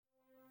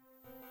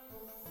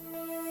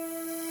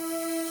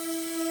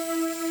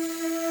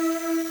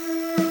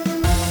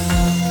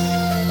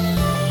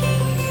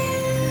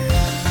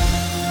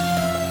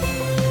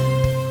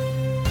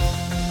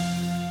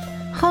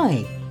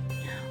Hi,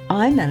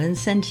 I'm Ellen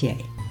Sentier,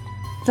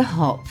 the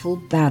Heartful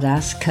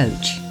Badass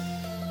Coach.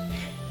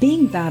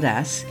 Being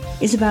badass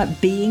is about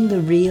being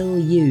the real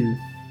you,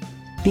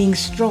 being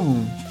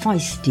strong,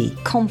 feisty,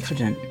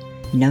 confident,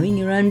 knowing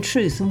your own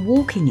truth and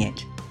walking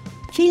it,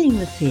 feeling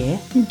the fear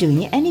and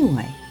doing it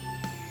anyway,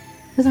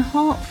 with a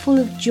heart full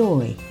of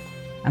joy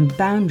and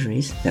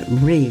boundaries that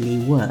really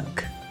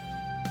work.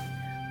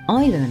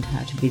 I learned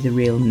how to be the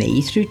real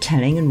me through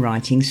telling and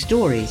writing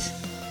stories,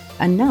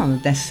 and now I'm a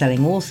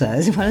best-selling author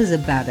as well as a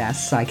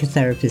badass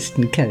psychotherapist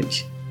and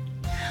coach.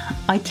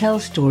 I tell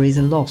stories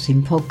a lot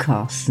in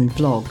podcasts and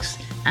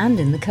blogs and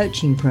in the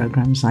coaching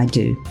programs I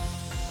do.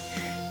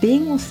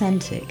 Being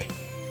authentic,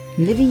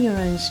 living your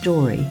own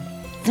story,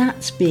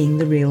 that's being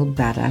the real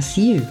badass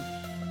you.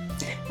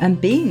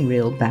 And being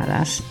real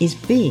badass is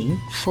being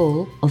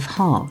full of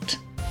heart,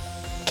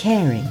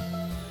 caring.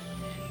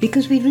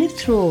 Because we've lived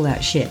through all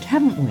that shit,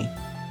 haven't we?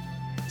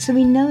 So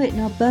we know it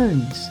in our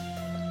bones.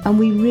 And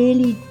we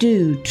really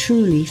do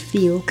truly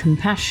feel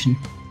compassion.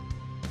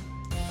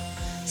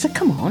 So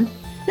come on,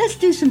 let's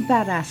do some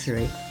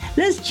badassery.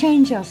 Let's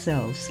change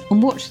ourselves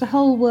and watch the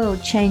whole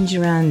world change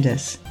around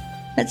us.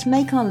 Let's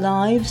make our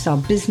lives, our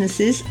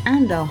businesses,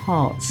 and our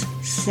hearts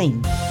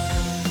sing.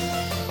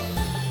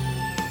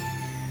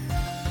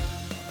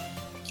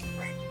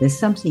 There's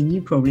something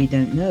you probably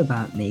don't know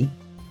about me.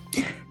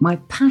 My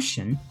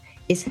passion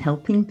is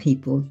helping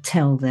people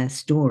tell their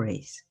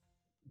stories.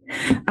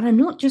 And I'm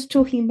not just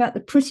talking about the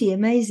pretty,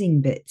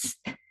 amazing bits.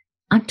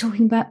 I'm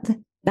talking about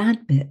the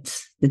bad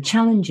bits, the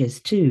challenges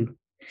too,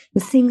 the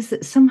things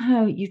that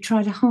somehow you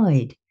try to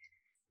hide.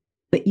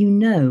 But you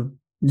know,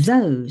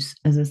 those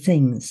are the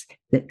things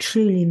that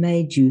truly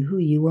made you who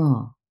you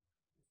are.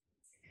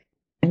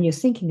 And you're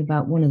thinking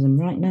about one of them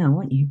right now,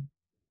 aren't you?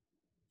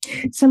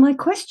 So my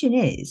question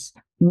is,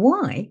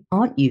 why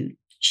aren't you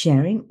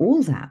sharing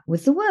all that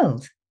with the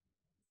world?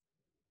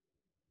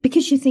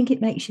 Because you think it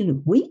makes you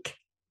look weak?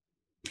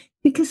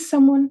 Because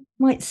someone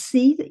might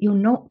see that you're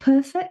not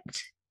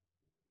perfect?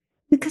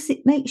 Because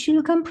it makes you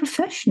look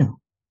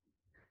unprofessional?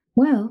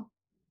 Well,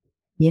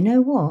 you know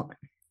what?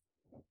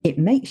 It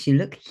makes you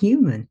look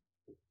human.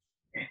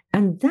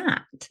 And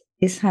that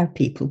is how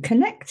people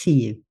connect to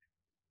you.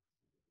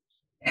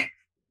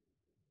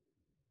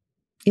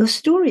 Your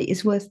story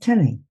is worth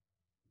telling.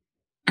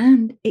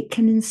 And it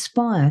can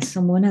inspire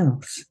someone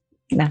else.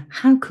 Now,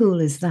 how cool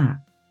is that?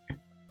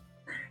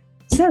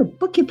 So,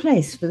 book your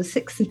place for the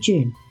 6th of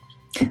June.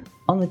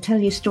 On the Tell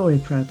Your Story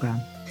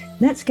programme.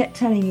 Let's get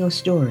telling your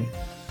story.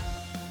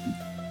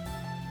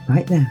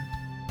 Right now.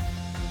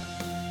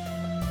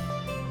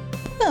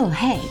 Well,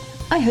 hey,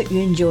 I hope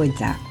you enjoyed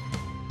that.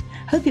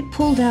 Hope it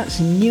pulled out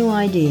some new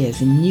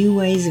ideas and new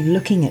ways of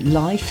looking at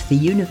life, the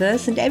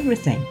universe, and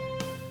everything.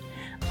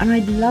 And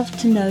I'd love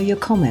to know your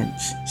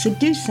comments, so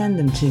do send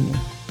them to me.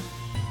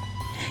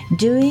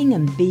 Doing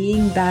and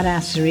being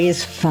badassery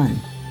is fun.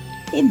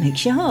 It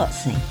makes your heart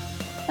sing.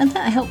 And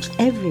that helps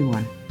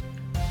everyone.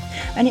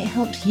 And it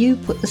helps you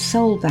put the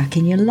soul back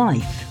in your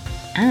life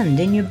and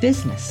in your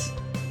business.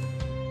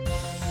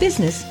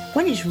 Business,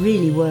 when it's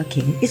really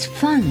working, is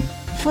fun,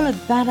 full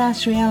of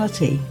badass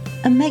reality,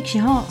 and makes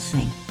your heart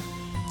sing.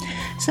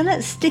 So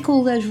let's stick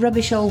all those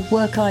rubbish old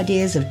work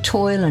ideas of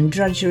toil and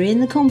drudgery in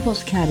the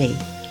compost caddy.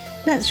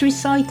 Let's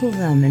recycle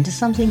them into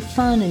something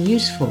fun and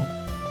useful.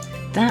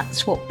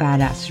 That's what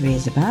badassery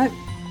is about,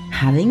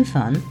 having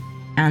fun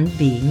and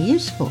being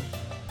useful.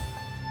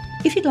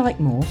 If you'd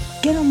like more,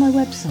 get on my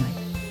website,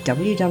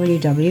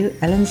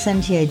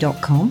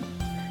 www.ellensentier.com.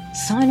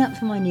 Sign up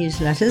for my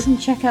newsletters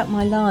and check out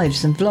my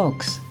lives and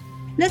vlogs.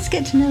 Let's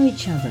get to know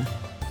each other.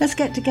 Let's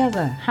get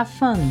together, have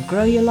fun,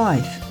 grow your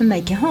life, and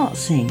make your heart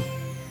sing.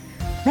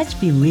 Let's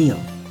be real.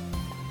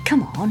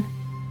 Come on,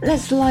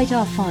 let's light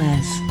our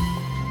fires.